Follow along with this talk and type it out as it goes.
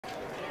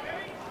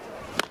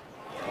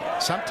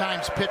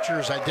Sometimes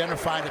pitchers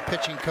identify the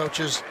pitching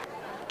coaches.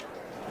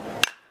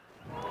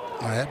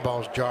 Oh, that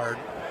ball's jarred.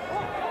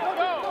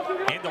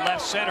 Into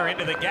left center,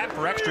 into the gap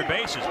for extra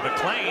bases.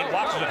 McLean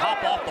watches it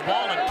hop off the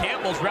wall, and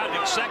Campbell's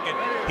rounding second.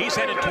 He's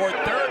headed toward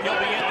third. He'll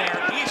be in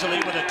there easily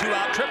with a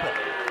 2-out triple.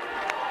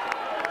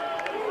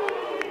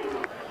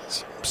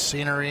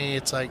 Scenery,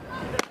 it's like,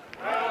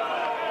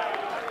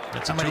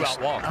 it's a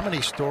 2-out walk. How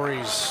many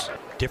stories?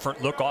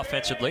 Different look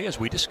offensively, as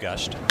we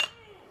discussed.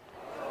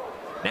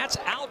 That's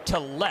out to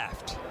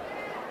left.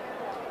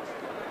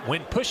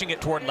 When pushing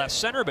it toward left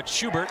center, but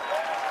Schubert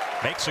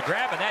makes a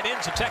grab, and that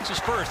ends a Texas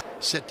first.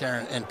 Sit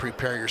there and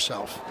prepare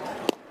yourself.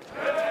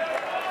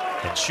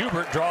 And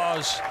Schubert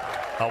draws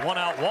a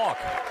 1-out walk.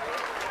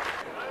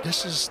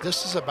 This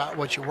is about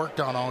what you worked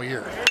on all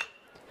year.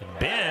 And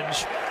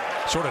Benj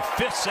sort of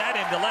fifths that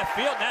into left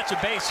field, and that's a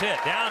base hit.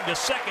 Down to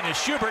second is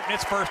Schubert, and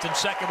it's first and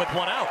second with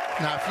 1 out.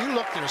 Now, if you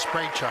looked at a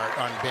spray chart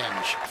on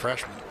Benj,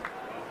 freshman.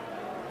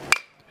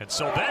 And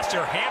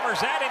Sylvester hammers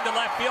that into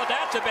left field.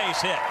 That's a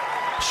base hit.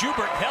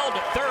 Schubert held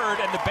at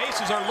third, and the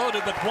bases are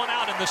loaded with 1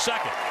 out in the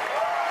second.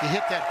 He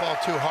hit that ball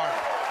too hard.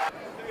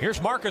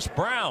 Here's Marcus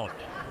Brown.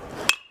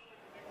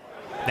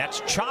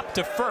 That's chopped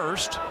to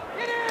first.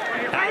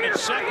 Out at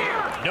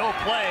second. No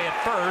play at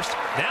first.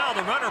 Now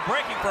the runner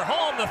breaking for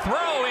home. The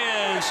throw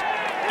is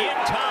in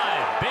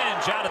time.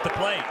 Benj out at the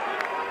plate.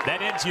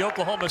 That ends the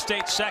Oklahoma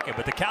State second,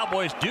 but the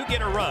Cowboys do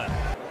get a run.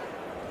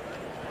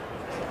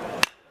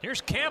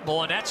 Here's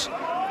Campbell, and that's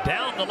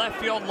down the left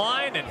field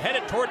line and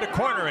headed toward the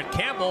corner, and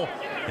Campbell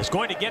is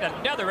going to get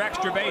another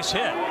extra base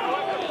hit.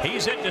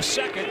 He's into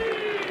second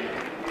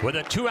with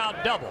a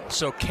 2-out double.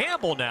 So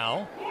Campbell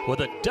now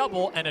with a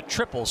double and a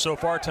triple so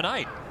far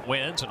tonight.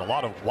 Wins, and a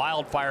lot of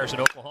wildfires in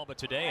Oklahoma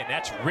today, and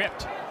that's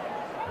ripped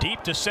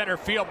deep to center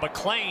field.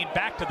 McLean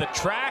back to the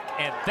track,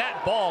 and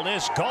that ball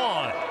is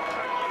gone.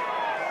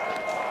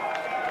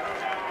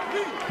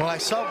 Well, I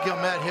saw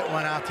Gilmet hit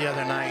one out the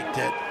other night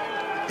that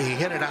he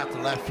hit it out to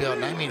left field,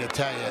 and I mean to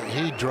tell you,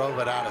 he drove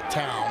it out of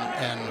town,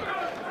 and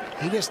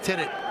he just hit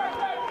it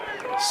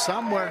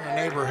somewhere in the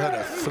neighborhood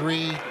of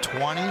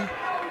 320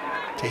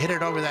 to hit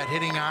it over that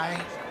hitting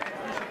eye.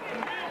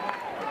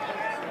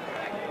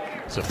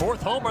 It's the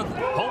 4th home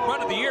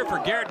run of the year for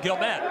Garrett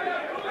Gilmet.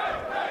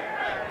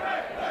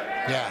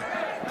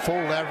 Yeah, full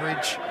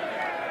leverage,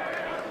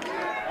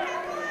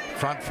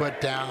 front foot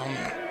down.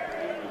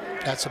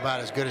 That's about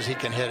as good as he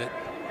can hit it.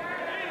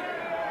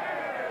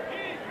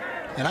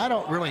 And I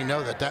don't really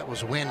know that that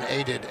was wind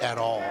aided at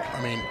all.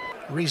 I mean,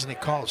 the reason they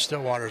call it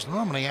Stillwater is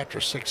normally after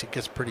 6 it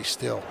gets pretty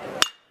still.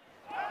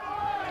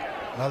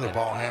 Another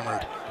ball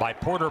hammered by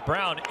Porter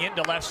Brown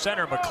into left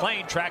center.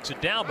 McLean tracks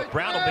it down, but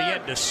Brown will be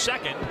into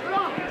second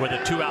with a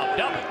 2-out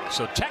double.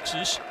 So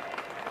Texas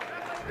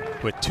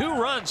with 2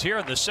 runs here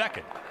in the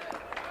second.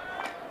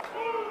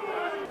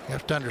 You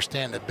have to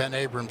understand that Ben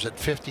Abrams at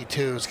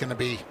 52 is going to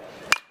be,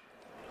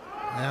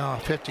 well,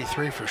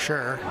 53 for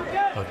sure.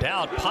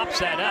 O'Dowd pops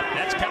that up.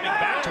 That's coming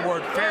back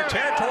toward fair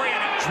territory,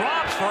 and it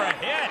drops for a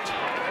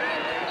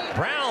hit.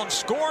 Brown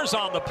scores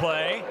on the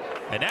play,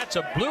 and that's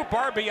a bloop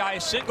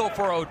RBI single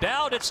for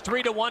O'Dowd. It's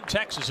 3-1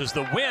 Texas as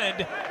the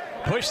wind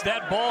pushed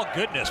that ball,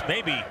 goodness,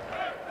 maybe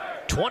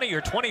 20 or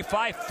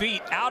 25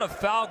 feet out of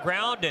foul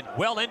ground and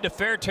well into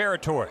fair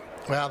territory.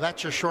 Well,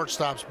 that's your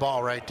shortstop's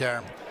ball right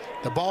there.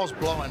 The ball's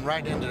blowing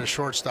right into the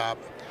shortstop.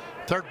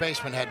 Third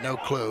baseman had no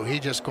clue.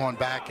 He's just going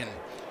back, and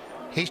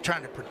he's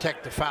trying to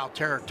protect the foul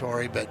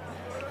territory, but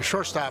the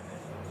shortstop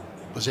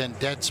was in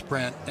dead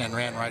sprint and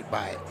ran right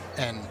by it.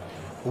 And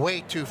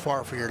way too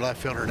far for your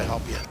left fielder to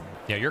help you.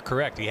 Yeah, you're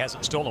correct. He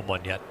hasn't stolen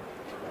one yet.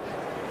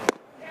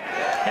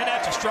 And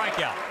that's a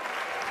strikeout.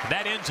 And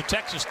that ends the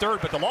Texas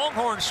third, but the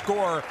Longhorns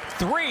score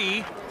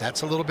 3.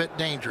 That's a little bit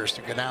dangerous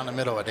to go down the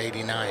middle at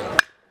 89.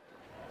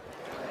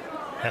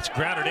 That's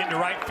grounded into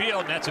right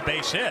field, and that's a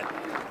base hit.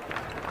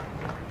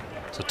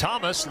 So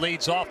Thomas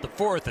leads off the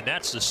 4th, and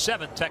that's the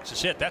 7th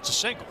Texas hit. That's a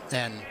single.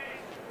 And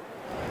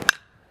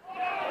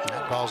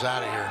that ball's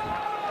out of here.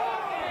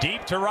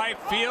 Deep to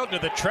right field, to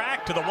the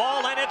track, to the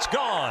wall, and it's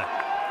gone.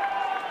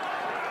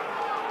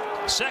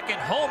 Second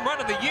home run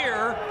of the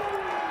year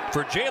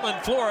for Jalen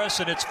Flores,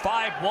 and it's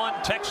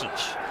 5-1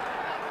 Texas.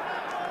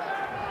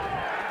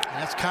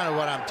 That's kind of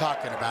what I'm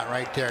talking about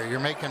right there.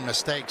 You're making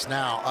mistakes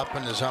now up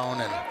in the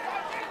zone, and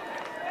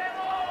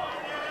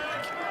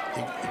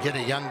you get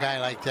a young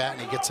guy like that,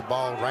 and he gets the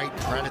ball right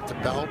at the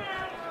belt.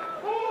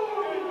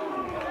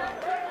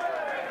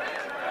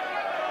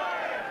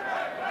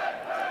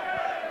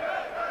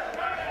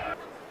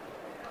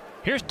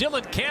 Here's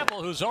Dylan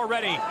Campbell, who's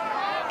already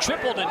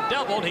tripled and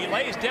doubled. He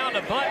lays down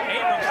the bunt.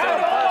 Abrams throw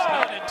to first,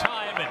 not in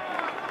time,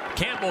 and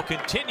Campbell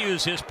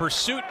continues his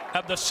pursuit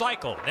of the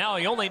cycle. Now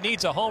he only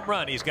needs a home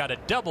run. He's got a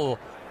double,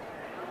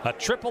 a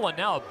triple, and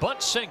now a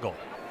bunt single.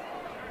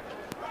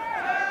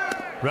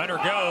 Runner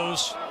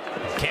goes.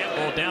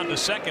 Campbell down to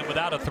second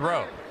without a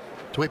throw.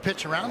 Do we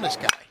pitch around this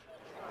guy?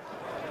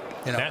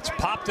 You know. That's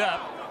popped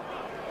up.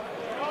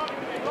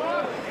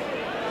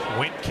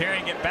 Wind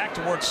carrying it back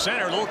towards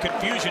center. A little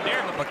confusion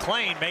there, but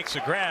McLean makes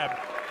a grab.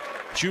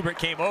 Schubert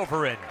came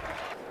over and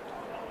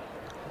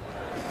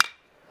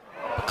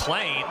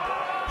McLean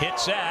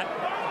hits that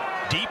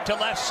deep to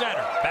left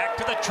center. Back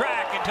to the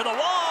track and to the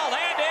wall,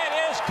 and it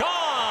is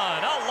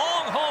gone. A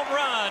long home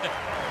run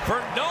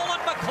for Nolan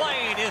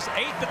McLean, his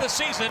 8th of the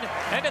season,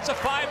 and it's a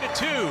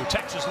 5-2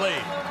 Texas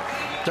lead.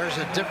 There's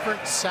a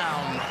different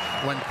sound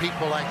when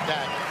people like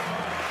that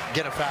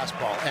get a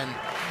fastball. And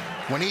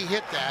when he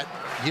hit that,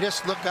 you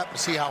just look up and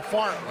see how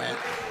far it went.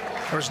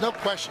 There was no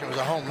question it was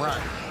a home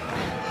run.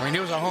 I mean, it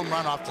was a home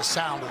run off the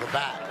sound of the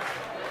bat.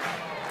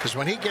 Because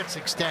when he gets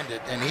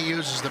extended and he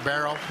uses the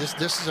barrel,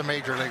 this is a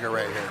major leaguer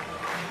right here.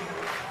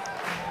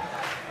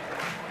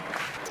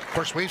 Of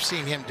course, we've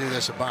seen him do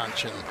this a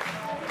bunch, and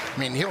I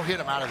mean, he'll hit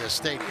him out of the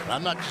stadium.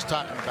 I'm not just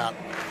talking about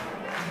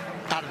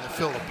out of the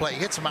field of play. He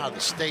hits him out of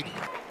the stadium.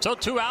 So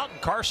 2 out, and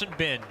Carson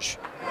Binge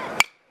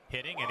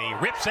hitting, and he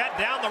rips that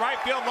down the right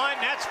field line.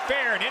 That's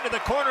fair, and into the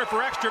corner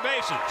for extra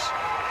bases.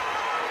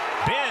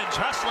 Binge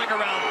hustling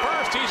around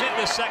first. He's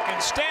into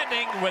second,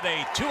 standing with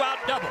a 2-out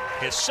double,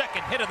 his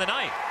 2nd hit of the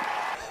night.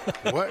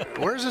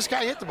 Where's this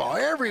guy hit the ball?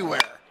 Everywhere.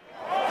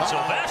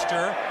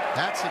 Sylvester.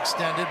 That's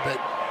extended, but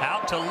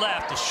out to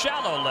left, a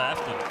shallow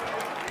left,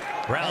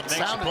 and Brown makes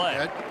a play.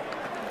 Good.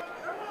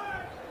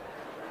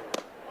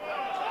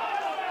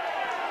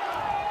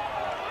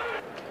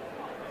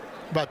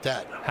 About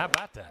that. How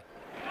about that?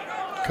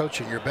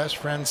 Coaching your best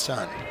friend's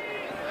son.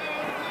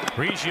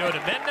 Reggio to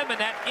Mendham, and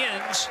that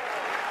ends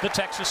the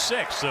Texas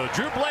 6. So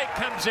Drew Blake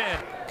comes in.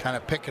 Kind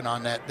of picking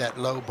on that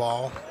low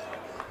ball.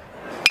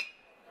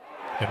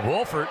 And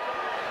Wolford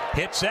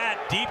hits that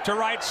deep to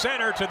right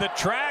center, to the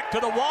track, to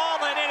the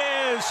wall, and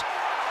it is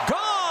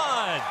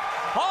gone!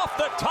 Off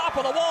the top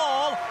of the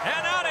wall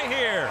and out of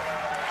here.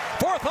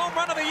 4th home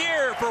run of the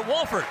year for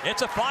Wolford.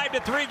 It's a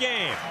 5-3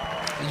 game.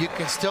 You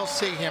can still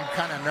see him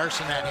kind of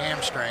nursing that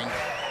hamstring.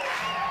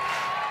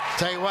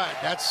 Tell you what,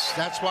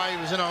 that's why he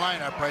was in a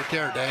lineup right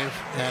there, Dave.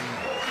 And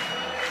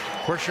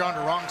of course, you're on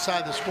the wrong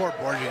side of the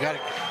scoreboard. You got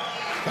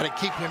to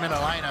keep him in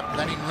a lineup,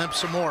 let him limp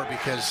some more,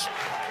 because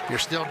you're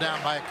still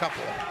down by a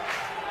couple.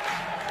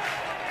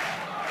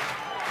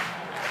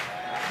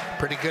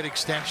 Pretty good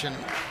extension.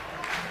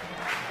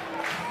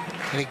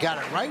 And he got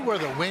it right where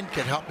the wind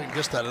could help him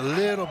just a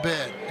little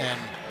bit. And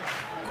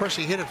of course,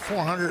 he hit it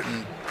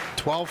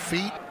 412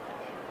 feet.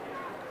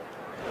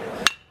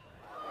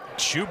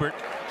 Schubert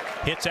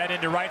hits that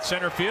into right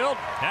center field.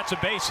 That's a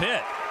base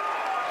hit.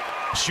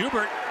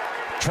 Schubert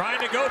trying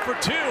to go for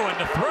 2, and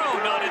the throw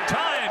not in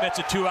time. It's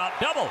a 2-out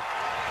double.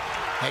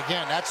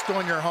 Again, that's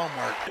doing your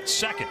homework.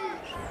 Second.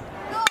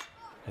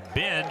 And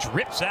Binge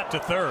rips that to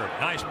third.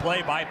 Nice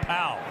play by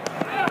Powell.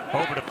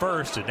 Over to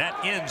first, and that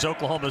ends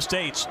Oklahoma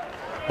State's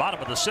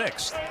bottom of the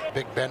 6th.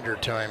 Big bender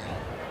to him.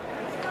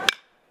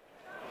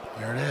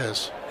 There it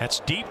is. That's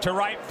deep to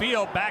right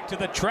field, back to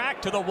the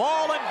track, to the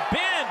wall, and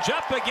Binge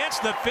up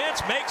against the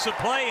fence makes a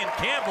play, and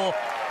Campbell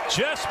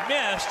just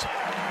missed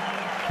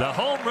the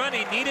home run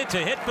he needed to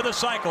hit for the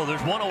cycle.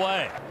 There's one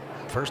away.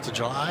 1st of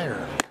July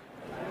or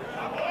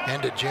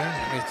end of June.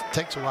 I mean, it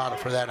takes a while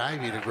for that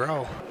ivy to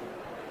grow.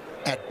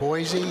 At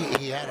Boise,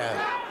 he had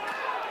a...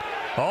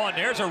 Oh, and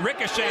there's a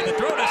ricochet. The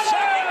throw to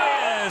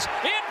second is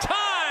in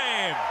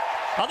time.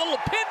 A little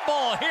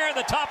pinball here in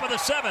the top of the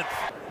 7th.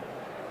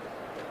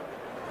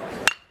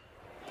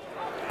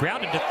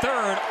 Grounded to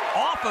third,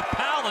 off of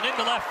Powell and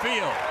into left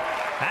field.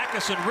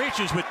 Atkinson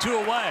reaches with 2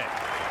 away.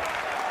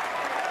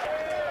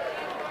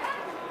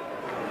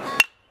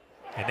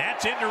 And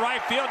that's into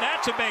right field.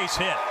 That's a base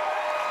hit.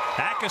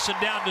 Atkinson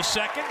down to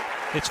second.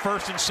 It's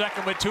 1st and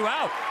 2nd with 2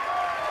 out.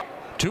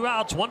 2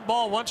 outs, 1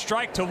 ball, 1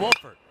 strike to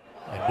Wolford.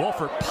 And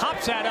Wolford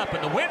pops that up,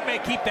 and the wind may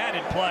keep that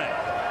in play.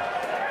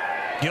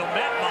 Gilmet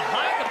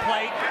behind the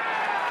plate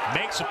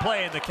makes a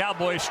play, and the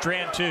Cowboys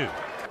strand 2.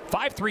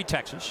 5-3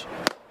 Texas.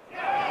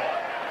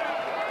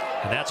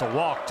 And that's a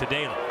walk to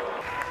Daly.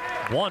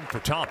 1 for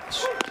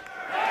Thomas.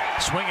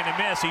 Swing and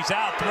a miss. He's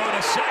out. Throw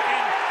to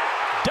second.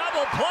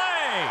 Double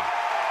play.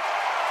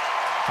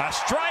 A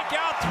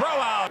strikeout, throw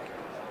out.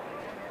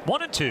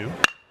 1 and 2.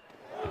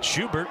 And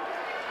Schubert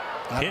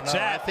hits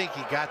that. I think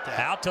he got that.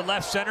 Out to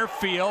left center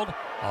field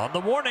on the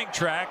warning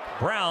track.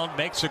 Brown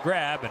makes a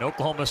grab, and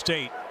Oklahoma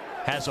State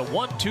has a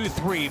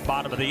 1-2-3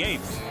 bottom of the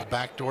 8th.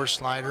 Backdoor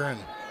slider and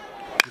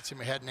gets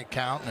him ahead in the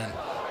count.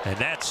 And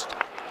that's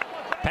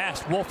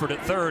past Wolford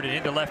at third and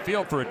into left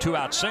field for a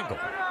 2-out single.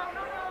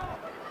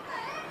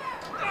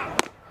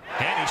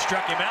 And he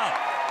struck him out.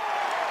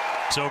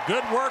 So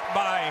good work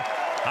by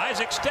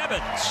Isaac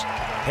Stebbins.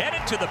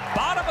 Headed to the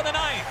bottom of the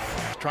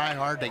 9th. Trying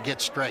hard to get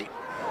straight.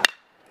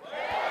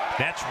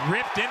 That's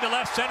ripped into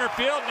left center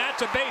field, and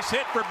that's a base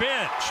hit for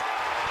Binge.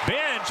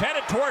 Binge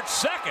headed towards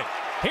second.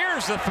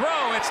 Here's the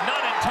throw. It's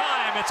not in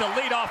time. It's a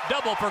leadoff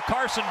double for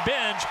Carson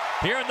Binge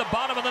here in the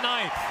bottom of the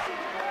 9th.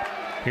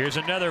 Here's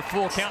another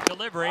full count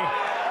delivery,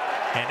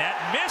 and that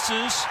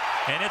misses,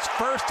 and it's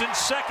 1st and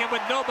 2nd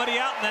with nobody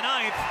out in the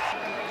 9th.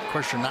 Of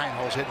course, your 9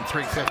 hole's hitting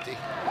 350.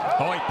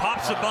 Oh, he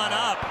pops the bunt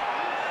up,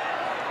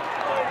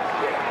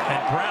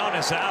 and Brown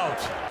is out.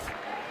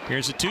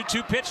 Here's a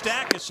 2-2 pitch to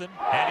Atkinson,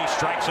 and he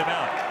strikes him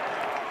out.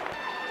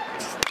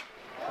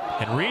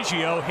 And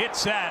Reggio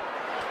hits that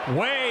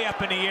way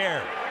up in the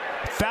air.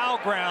 Foul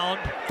ground,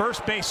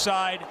 first base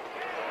side,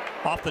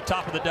 off the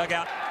top of the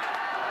dugout.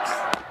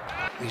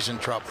 He's in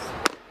trouble.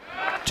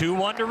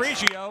 2-1 to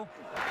Reggio.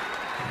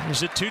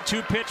 Here's a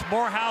 2-2 pitch,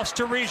 Morehouse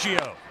to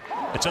Reggio.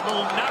 It's a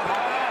little nugget.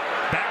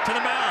 Back to the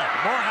mound.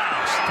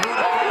 Morehouse threw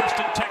it first,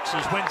 and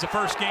Texas wins the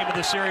first game of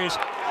the series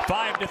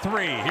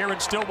 5-3 here in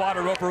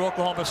Stillwater over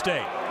Oklahoma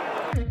State.